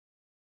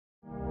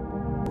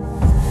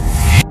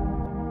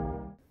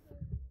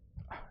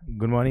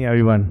Good morning,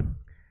 everyone.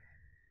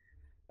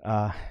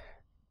 Uh,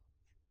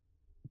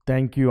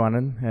 Thank you,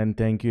 Anand, and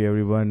thank you,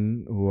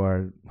 everyone who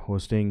are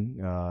hosting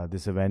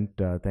this event.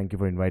 Thank you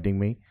for inviting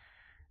me.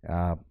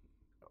 Uh,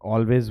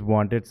 Always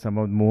wanted some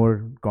of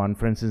more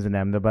conferences in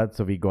Ahmedabad,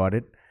 so we got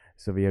it.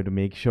 So we have to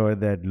make sure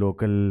that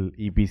local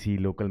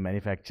EPC, local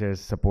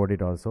manufacturers support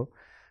it also.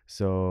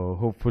 So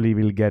hopefully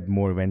we'll get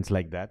more events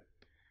like that.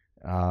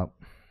 Uh,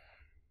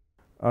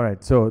 all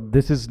right, so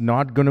this is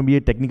not going to be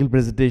a technical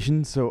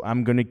presentation, so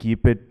I'm going to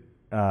keep it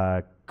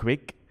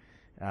quick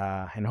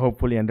and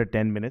hopefully under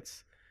 10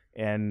 minutes.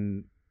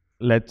 And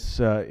let's,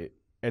 at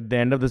the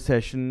end of the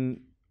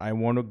session, I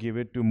want to give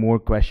it to more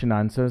question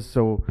answers.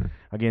 So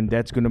again,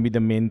 that's going to be the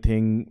main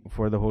thing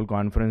for the whole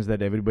conference,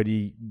 that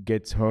everybody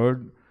gets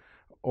heard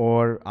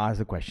or ask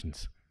the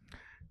questions.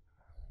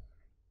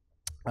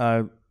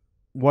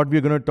 What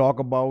we're going to talk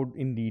about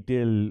in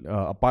detail,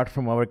 apart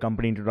from our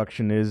company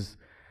introduction, is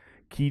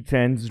key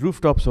trends,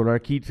 rooftop solar,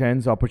 key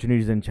trends,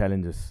 opportunities, and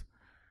challenges.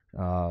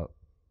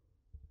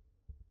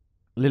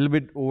 Little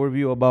bit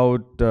overview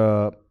about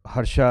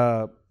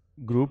Harsha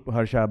Group,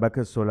 Harsha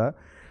Abakus Solar.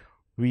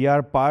 We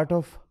are part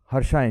of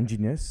Harsha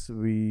Engineers.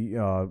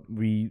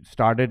 We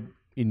started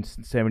in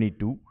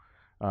 '72.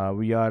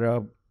 We are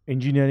a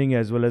engineering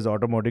as well as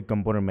automotive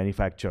component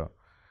manufacturer,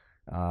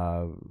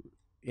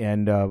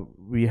 and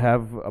we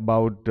have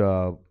about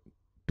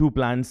 2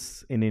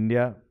 plants in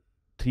India,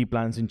 3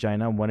 plants in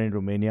China, 1 in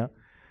Romania.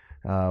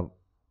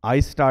 I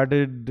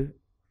started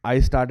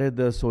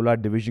the solar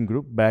division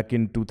group back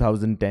in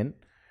 2010.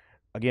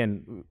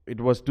 Again, it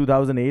was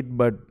 2008,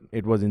 but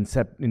it was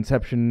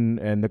inception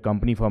and the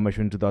company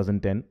formation in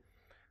 2010.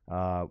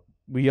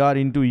 We are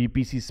into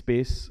EPC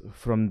space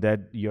from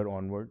that year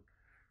onward.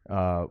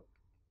 Up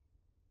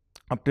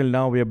till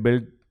now, we have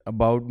built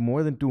about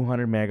more than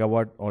 200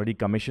 megawatt already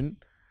commissioned,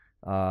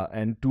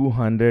 and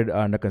 200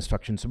 are under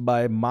construction. So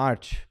by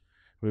March,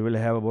 we will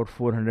have about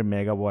 400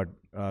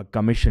 megawatt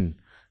commission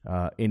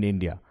in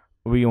India.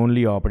 We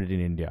only operate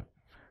in India.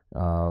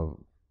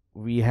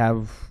 We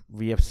have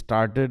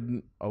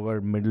started our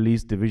Middle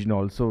East division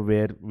also,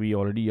 where we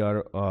already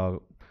are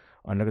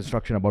under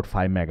construction about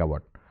 5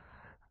 megawatt.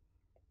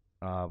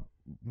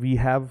 We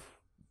have,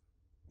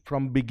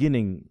 from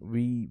beginning,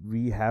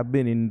 we have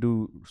been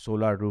into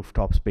solar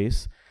rooftop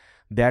space,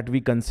 that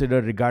we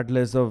consider,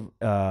 regardless of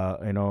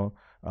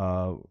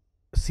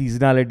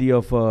seasonality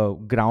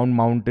of ground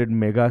mounted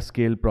mega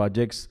scale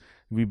projects.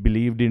 We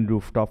believed in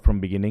rooftop from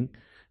beginning.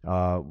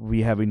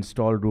 We have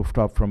installed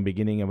rooftop from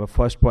beginning. Our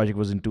first project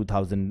was in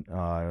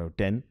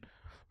 2010.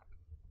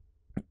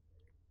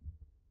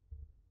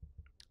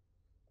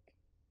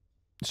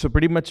 So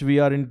pretty much we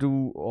are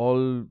into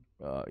all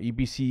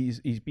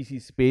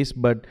EPC space,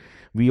 but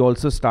we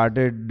also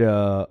started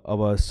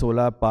our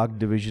solar park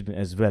division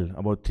as well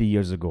about 3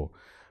 years ago.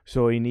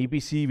 So in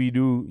EPC, we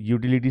do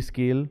utility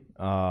scale.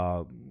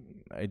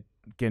 It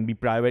can be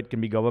private,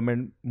 can be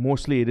government.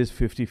 Mostly it is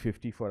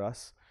 50-50 for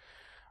us.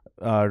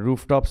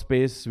 Rooftop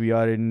space, we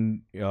are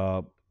in,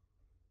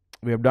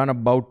 we have done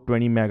about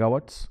 20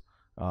 megawatts,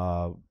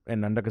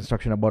 and under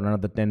construction about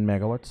another 10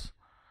 megawatts.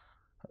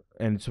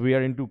 And so we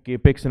are into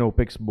capex and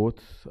opex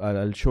both.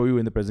 I'll show you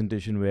in the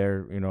presentation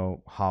where,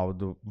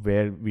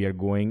 where we are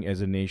going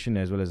as a nation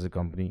as well as a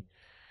company.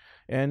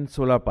 And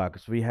solar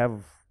parks, we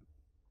have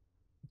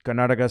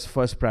Karnataka's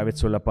first private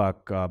solar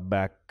park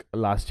back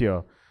last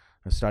year.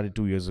 Started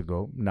 2 years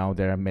ago. Now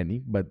there are many,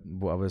 but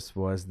ours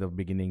was the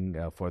beginning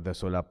for the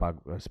solar park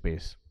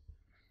space.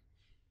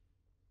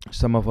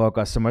 Some of our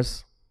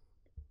customers,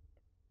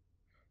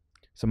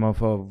 some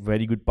of our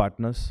very good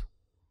partners.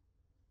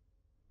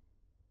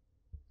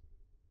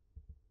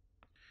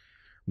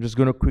 I'm just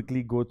going to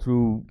quickly go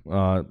through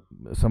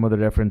some of the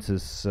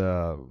references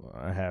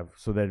I have,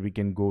 so that we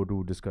can go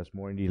to discuss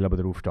more in detail about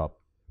the rooftop.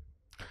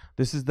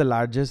 This is the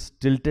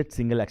largest tilted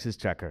single axis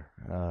tracker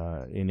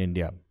in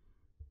India.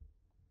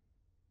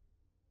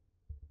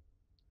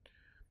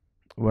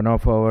 One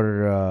of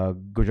our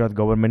Gujarat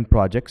government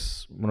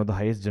projects, one of the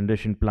highest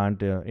generation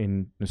plant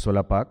in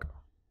solar park.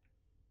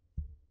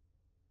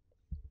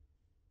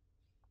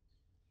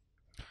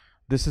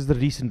 This is the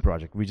recent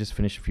project we just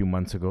finished a few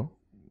months ago.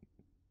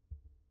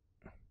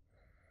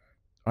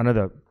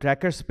 Another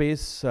tracker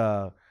space.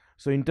 So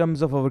in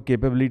terms of our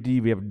capability,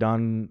 we have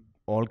done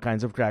all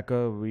kinds of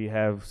tracker. We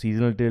have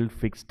seasonal tilt,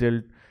 fixed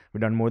tilt.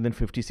 We've done more than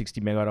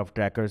 50-60 megawatt of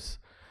trackers.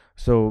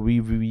 So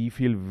we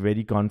feel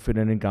very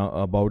confident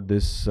about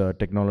this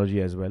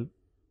technology as well.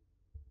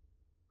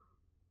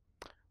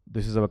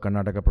 This is our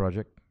Karnataka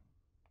project.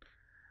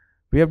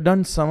 We have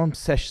done some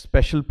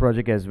special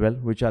project as well,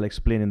 which I'll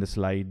explain in the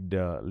slide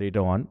later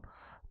on.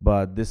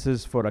 But this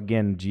is for,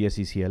 again,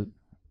 GSECL.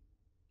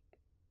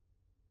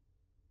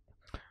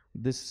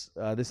 This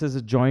is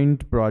a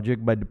joint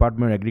project by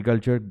Department of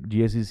Agriculture,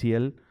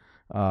 GSECL,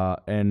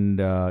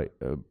 and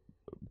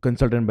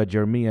consultant by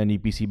Jeremy and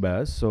EPC by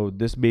us. So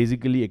this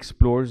basically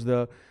explores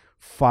the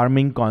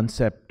farming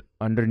concept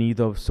underneath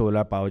of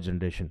solar power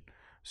generation.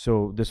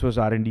 So this was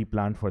R&D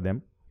plan for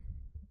them.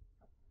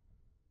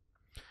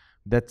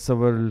 That's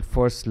our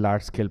first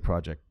large scale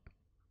project.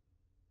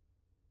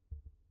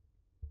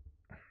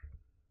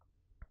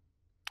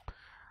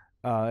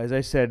 As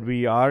I said,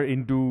 we are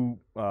into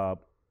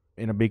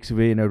in a big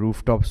way in a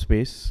rooftop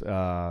space.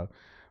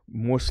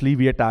 Mostly,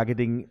 we are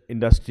targeting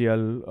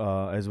industrial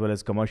as well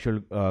as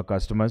commercial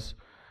customers.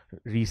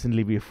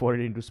 Recently, we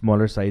forayed into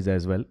smaller size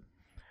as well.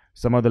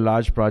 Some of the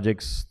large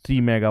projects,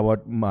 3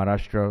 megawatt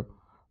Maharashtra.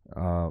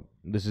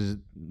 This is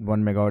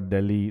 1 megawatt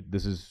Delhi.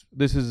 This is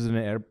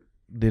an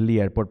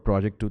Delhi airport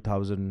project,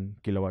 2,000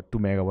 kilowatt, 2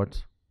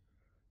 megawatts.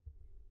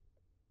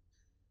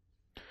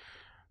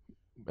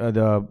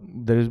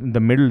 There is in the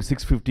middle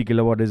 650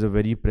 kilowatt is a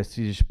very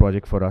prestigious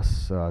project for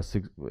us.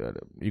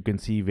 You can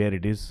see where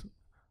it is.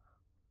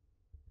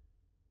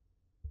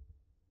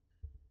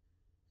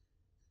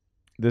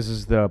 This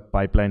is the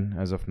pipeline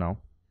as of now.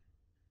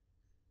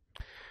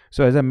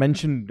 So as I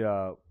mentioned,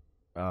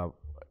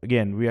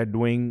 again, we are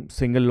doing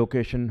single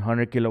location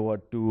 100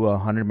 kilowatt to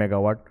 100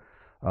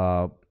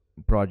 megawatt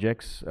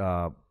projects.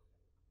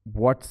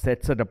 What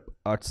sets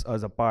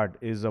us apart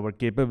is our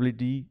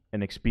capability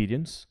and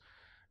experience,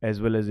 as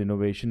well as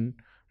innovation.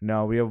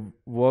 Now we have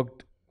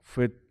worked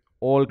with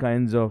all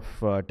kinds of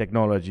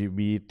technology,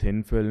 be it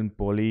thin film,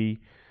 poly,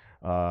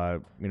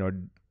 you know,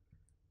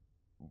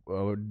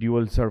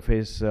 dual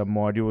surface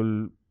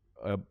module,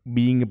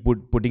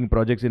 putting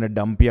projects in a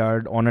dump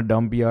yard, on a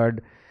dump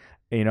yard,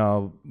 in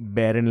a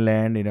barren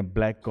land, in a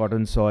black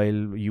cotton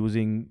soil,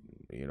 using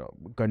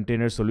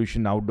container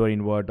solution, outdoor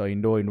inverter,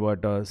 indoor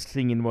inverter,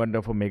 string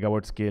inverter for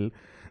megawatt scale.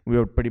 We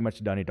have pretty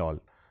much done it all.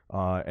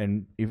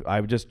 And if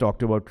I've just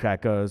talked about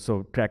Tracker,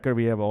 so Tracker,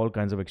 we have all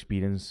kinds of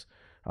experience.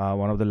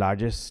 One of the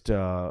largest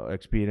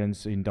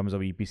experience in terms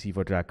of EPC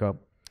for Tracker.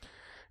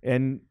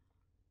 And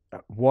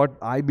what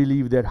I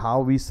believe that how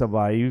we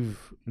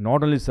survive,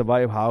 not only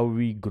survive, how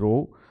we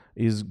grow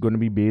is going to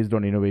be based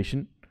on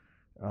innovation.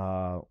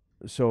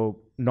 So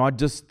not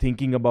just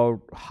thinking about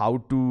how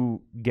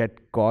to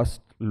get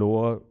cost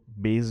lower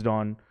based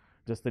on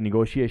just the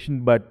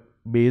negotiation, but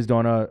based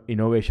on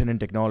innovation and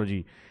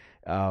technology.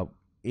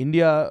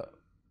 India,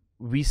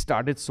 we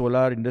started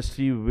solar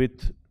industry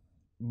with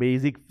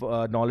basic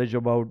knowledge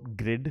about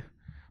grid,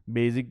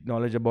 basic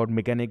knowledge about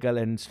mechanical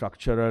and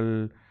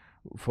structural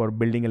for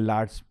building a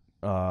large,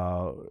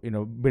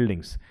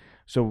 buildings.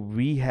 So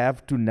we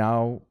have to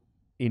now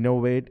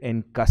innovate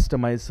and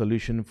customize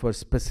solution for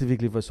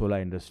specifically for solar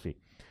industry.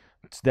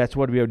 That's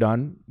what we have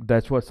done.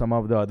 That's what some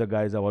of the other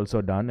guys have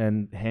also done,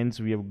 and hence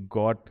we have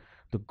got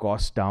the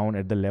cost down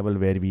at the level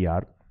where we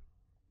are.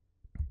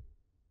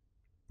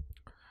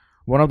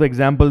 One of the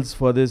examples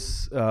for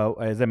this,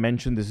 as I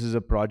mentioned, this is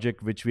a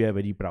project which we are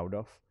very proud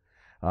of.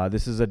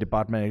 This is a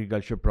Department of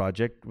Agriculture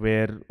project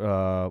where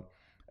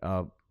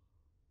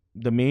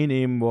the main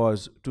aim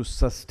was to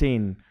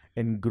sustain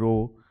and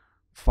grow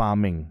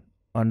farming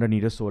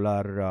underneath a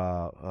solar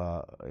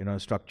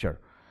structure.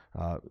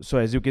 So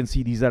as you can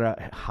see, these are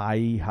a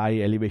high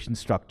elevation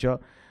structure.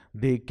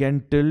 They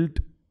can tilt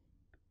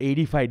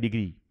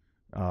 85-degree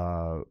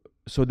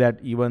so that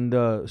even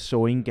the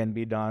sowing can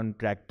be done,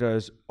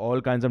 tractors,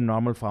 all kinds of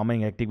normal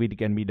farming activity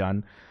can be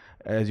done.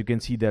 As you can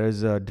see, there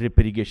is a drip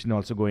irrigation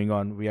also going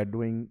on. We are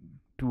doing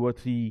 2 or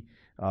 3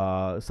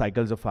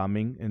 cycles of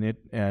farming in it,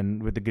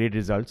 and with the great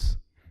results.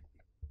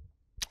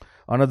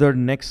 I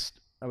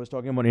was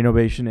talking about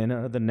innovation, and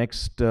another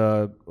next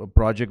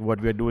project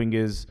what we are doing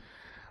is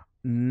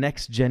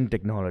next gen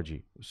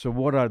technology. So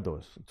what are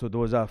those? So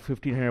those are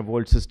 1500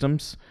 volt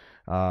systems,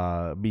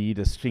 be it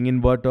a string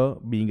inverter,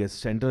 being a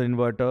central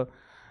inverter.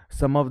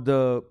 Some of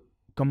the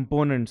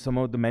components, some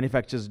of the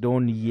manufacturers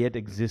don't yet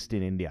exist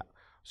in India.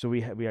 So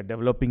we are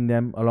developing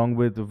them along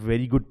with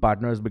very good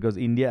partners, because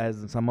India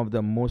has some of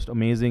the most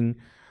amazing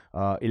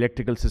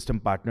electrical system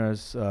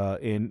partners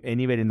in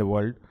anywhere in the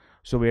world.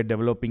 So we are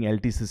developing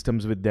LT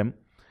systems with them.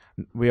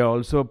 We are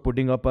also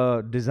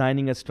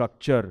designing a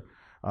structure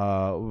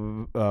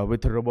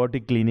with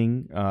robotic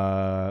cleaning,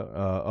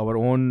 our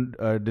own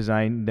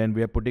design. Then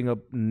we are putting up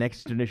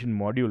next generation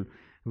module,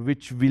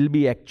 which will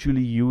be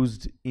actually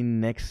used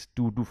in next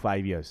 2 to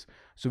 5 years.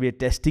 So we are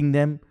testing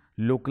them,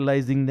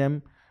 localizing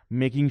them,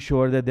 making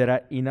sure that there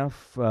are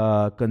enough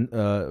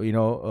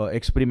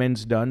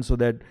experiments done, so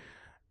that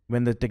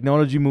when the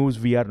technology moves,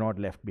 we are not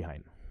left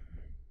behind.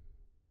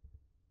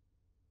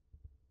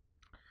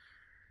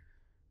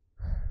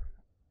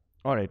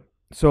 All right,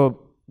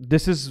 so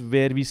this is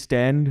where we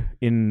stand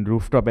in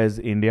rooftop as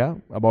India,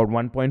 about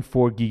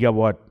 1.4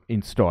 gigawatt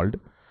installed.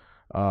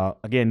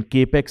 Again,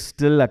 capex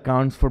still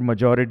accounts for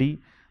majority,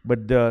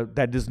 but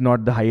that is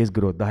not the highest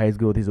growth. The highest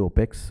growth is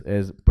opex,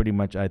 as pretty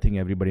much I think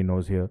everybody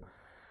knows here.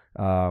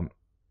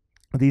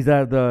 These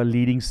are the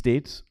leading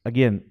states.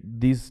 Again,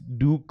 these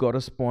do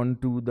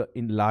correspond to the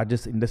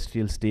largest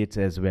industrial states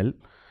as well.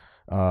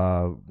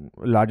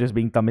 Largest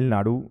being Tamil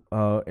Nadu.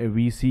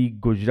 We see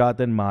Gujarat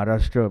and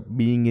Maharashtra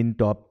being in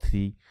top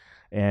 3,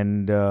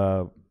 and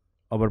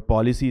our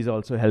policy is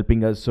also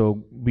helping us.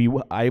 So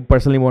I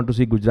personally want to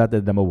see Gujarat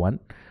as number 1,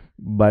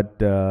 but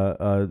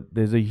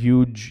there's a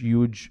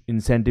huge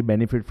incentive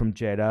benefit from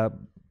CHEDA,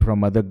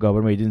 from other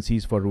government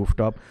agencies for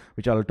rooftop,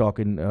 which I'll talk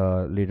in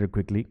later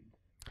quickly.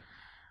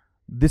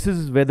 This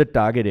is where the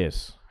target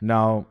is.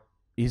 Now,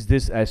 is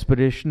this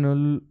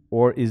aspirational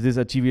or is this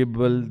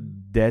achievable?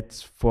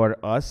 That's for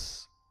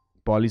us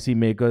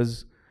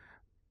policymakers.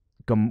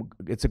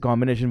 It's a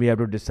combination. We have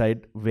to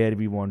decide where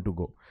we want to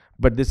go,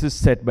 but this is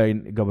set by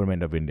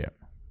government of India.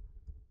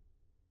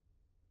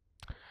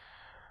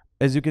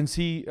 As you can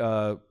see,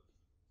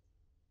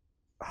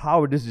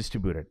 how it is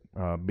distributed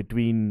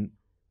between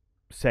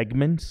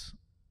segments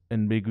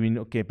and between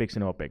capex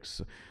and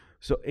opex.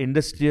 So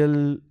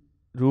industrial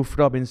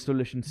rooftop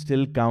installation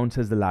still counts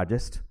as the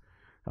largest.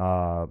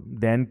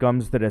 Then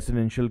comes the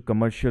residential,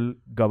 commercial,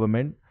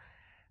 government.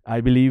 I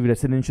believe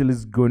residential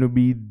is going to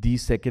be the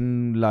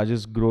second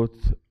largest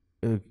growth.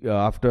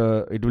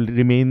 After it will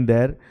remain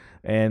there,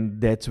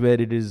 and that's where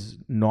it is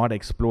not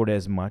explored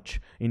as much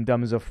in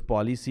terms of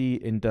policy,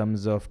 in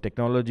terms of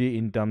technology,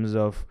 in terms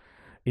of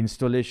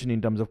installation,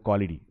 in terms of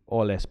quality,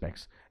 all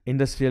aspects.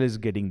 Industrial is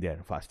getting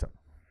there faster.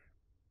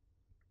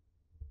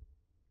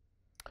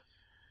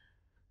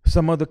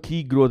 Some of the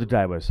key growth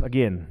drivers.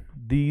 Again,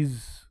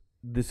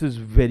 this is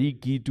very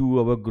key to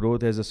our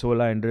growth as a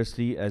solar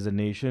industry, as a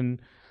nation.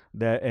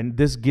 And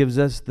this gives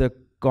us the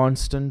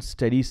constant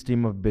steady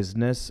stream of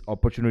business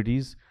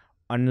opportunities,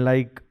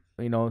 unlike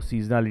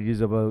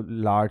seasonalities of a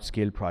large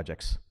scale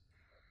projects.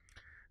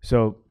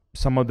 So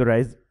some of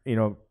the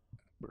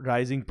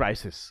rising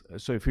prices.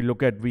 So if you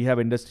look at, we have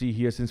industry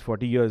here since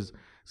 40 years.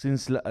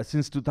 Since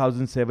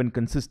 2007,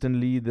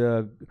 consistently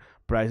the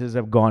prices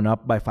have gone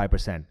up by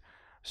 5%.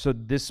 So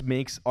this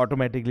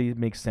automatically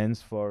makes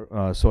sense for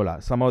solar.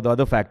 Some of the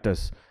other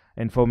factors: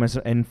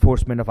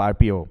 enforcement of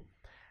RPO,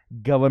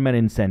 government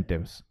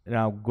incentives.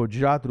 Now,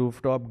 Gujarat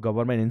rooftop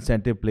government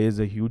incentive plays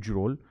a huge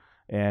role,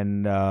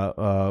 and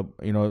I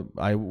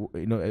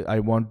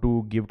want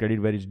to give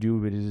credit where it's due,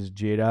 whether it's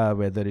JERA,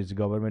 whether it's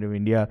government of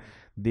India.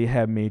 They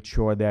have made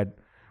sure that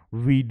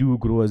we do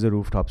grow as a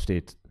rooftop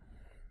state.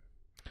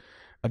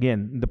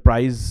 Again, the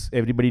price,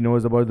 everybody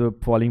knows about the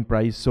falling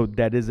price, so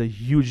that is a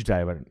huge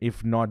driver,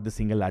 if not the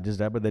single largest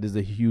driver. That is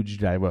a huge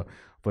driver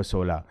for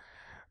solar.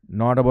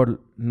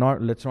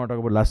 Let's not talk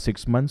about last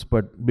 6 months,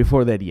 but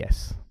before that,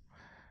 yes.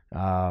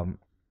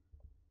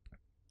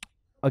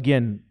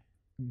 Again,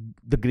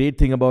 the great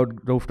thing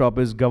about rooftop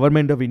is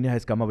government of India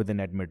has come up with a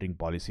net metering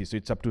policy, so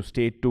it's up to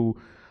state to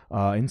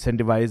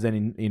incentivize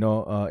and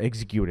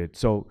execute it.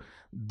 So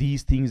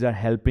these things are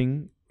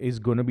helping, is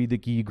going to be the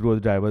key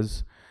growth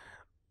drivers.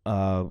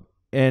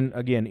 And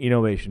again,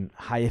 innovation,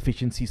 high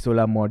efficiency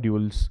solar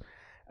modules,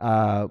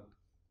 AC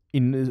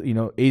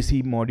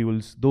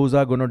modules, those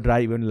are going to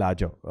drive even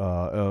larger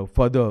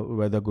further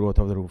with the growth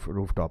of the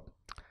rooftop.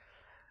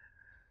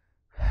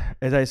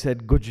 As I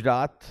said,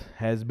 Gujarat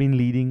has been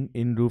leading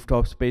in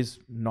rooftop space,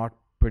 not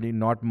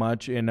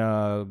much in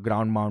a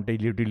ground mounted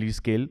utility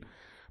scale,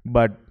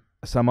 but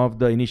some of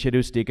the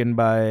initiatives taken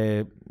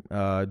by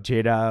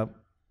JERA,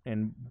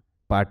 and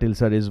Patil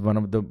sir is one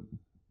of the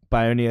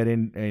pioneer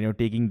in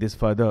taking this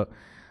further.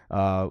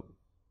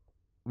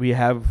 We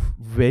have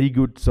very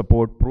good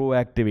support,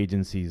 proactive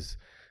agencies,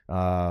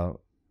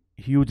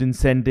 huge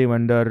incentive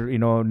under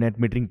net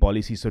metering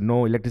policy, so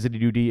no electricity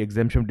duty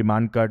exemption,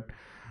 demand cut,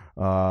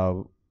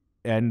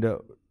 and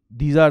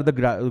these are the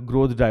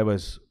growth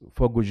drivers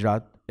for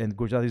Gujarat, and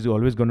Gujarat is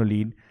always going to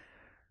lead.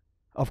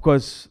 Of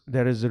course,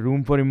 there is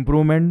room for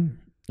improvement.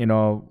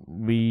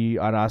 We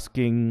are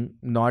asking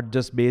not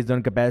just based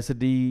on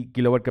capacity,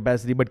 kilowatt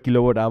capacity, but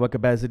kilowatt hour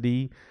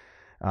capacity,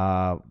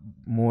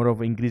 more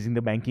of increasing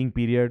the banking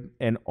period,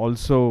 and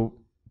also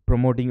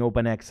promoting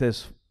open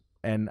access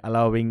and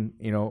allowing,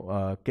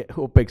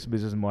 OPEX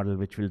business model,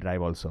 which will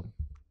drive also.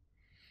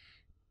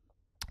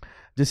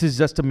 This is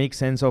just to make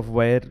sense of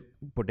where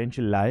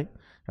potential lie.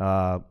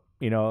 A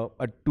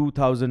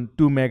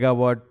 2,002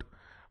 megawatt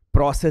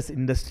process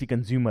industry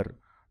consumer,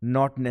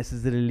 not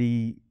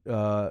necessarily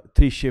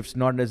 3 shifts,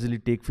 not necessarily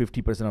take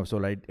 50% of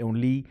solar. It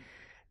only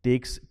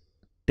takes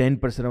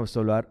 10% of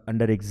solar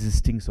under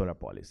existing solar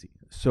policy.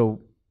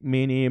 So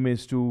main aim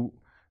is to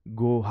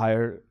go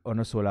higher on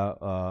a solar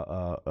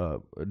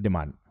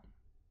demand.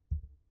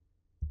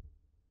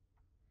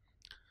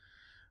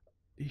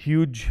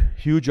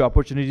 Huge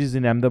opportunities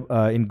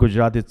in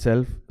Gujarat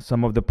itself.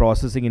 Some of the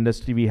processing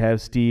industry we have,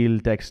 steel,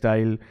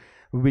 textile,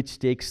 which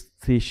takes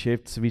 3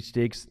 shifts, which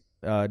takes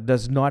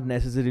does not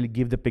necessarily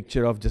give the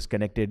picture of just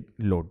connected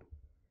load.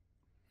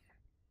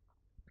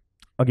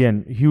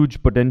 Again,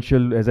 huge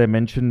potential, as I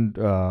mentioned.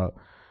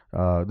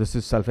 This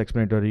is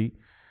self-explanatory.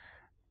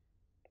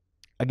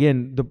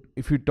 Again,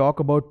 if you talk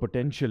about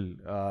potential,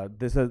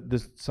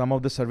 some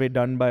of the survey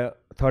done by a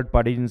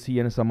third-party agency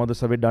and some of the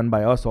survey done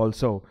by us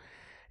also,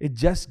 it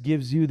just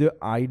gives you the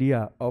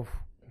idea of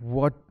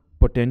what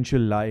potential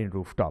lie in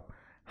rooftop,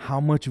 how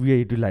much we are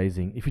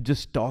utilizing. If you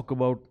just talk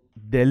about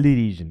Delhi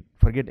region,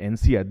 forget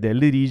NCR,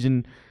 Delhi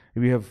region,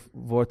 we have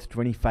worth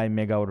 25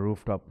 megawatt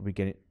rooftop. We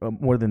can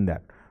more than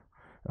that,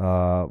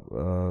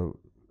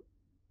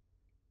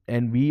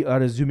 and we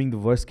are assuming the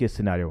worst case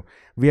scenario.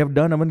 We have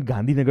done even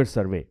Gandhinagar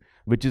survey,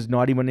 which is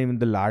not even in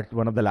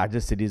one of the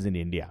largest cities in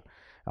India.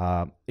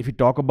 If you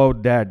talk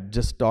about that,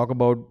 just talk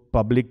about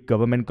public,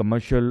 government,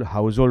 commercial,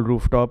 household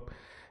rooftop.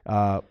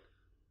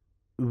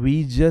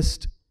 we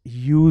just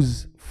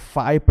use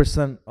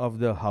 5% of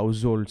the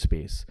household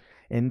space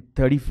and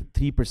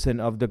 33%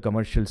 of the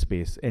commercial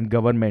space and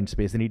government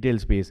space and retail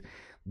space.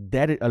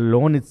 That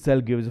alone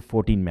itself gives a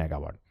 14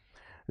 megawatt.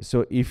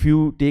 So if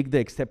you take the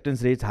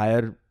acceptance rates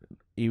higher,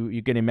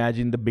 you can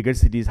imagine the bigger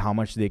cities, how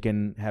much they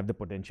can have the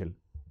potential.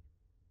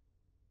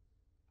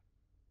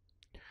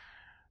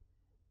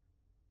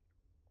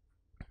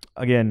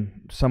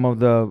 Again, some of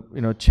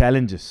the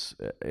challenges.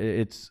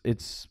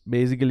 It's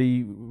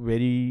basically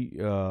very.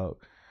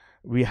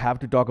 We have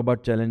to talk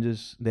about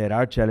challenges. There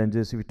are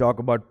challenges. If we talk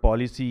about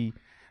policy,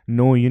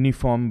 no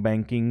uniform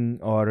banking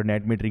or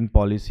net metering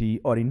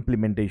policy or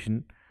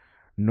implementation,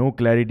 no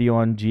clarity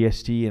on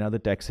GST and other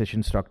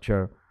taxation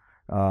structure.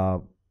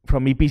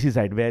 From EPC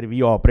side, where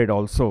we operate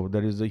also,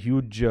 there is a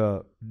huge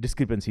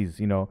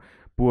discrepancies,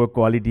 poor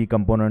quality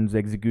components,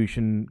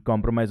 execution,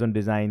 compromise on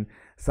design.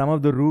 Some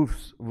of the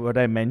roofs, what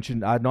I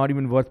mentioned, are not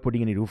even worth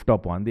putting any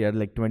rooftop on. They are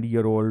like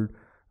 20-year-old.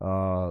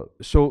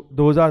 So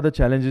those are the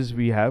challenges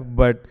we have.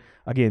 But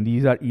again,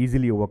 these are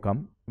easily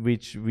overcome,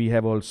 which we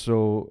have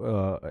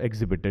also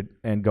exhibited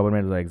and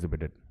governments are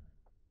exhibited.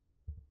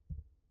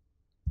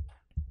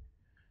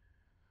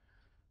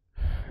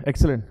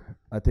 Excellent.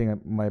 I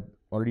think my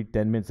already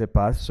 10 minutes have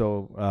passed,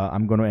 so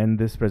I'm going to end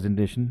this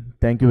presentation.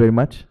 Thank you very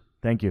much.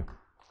 Thank you.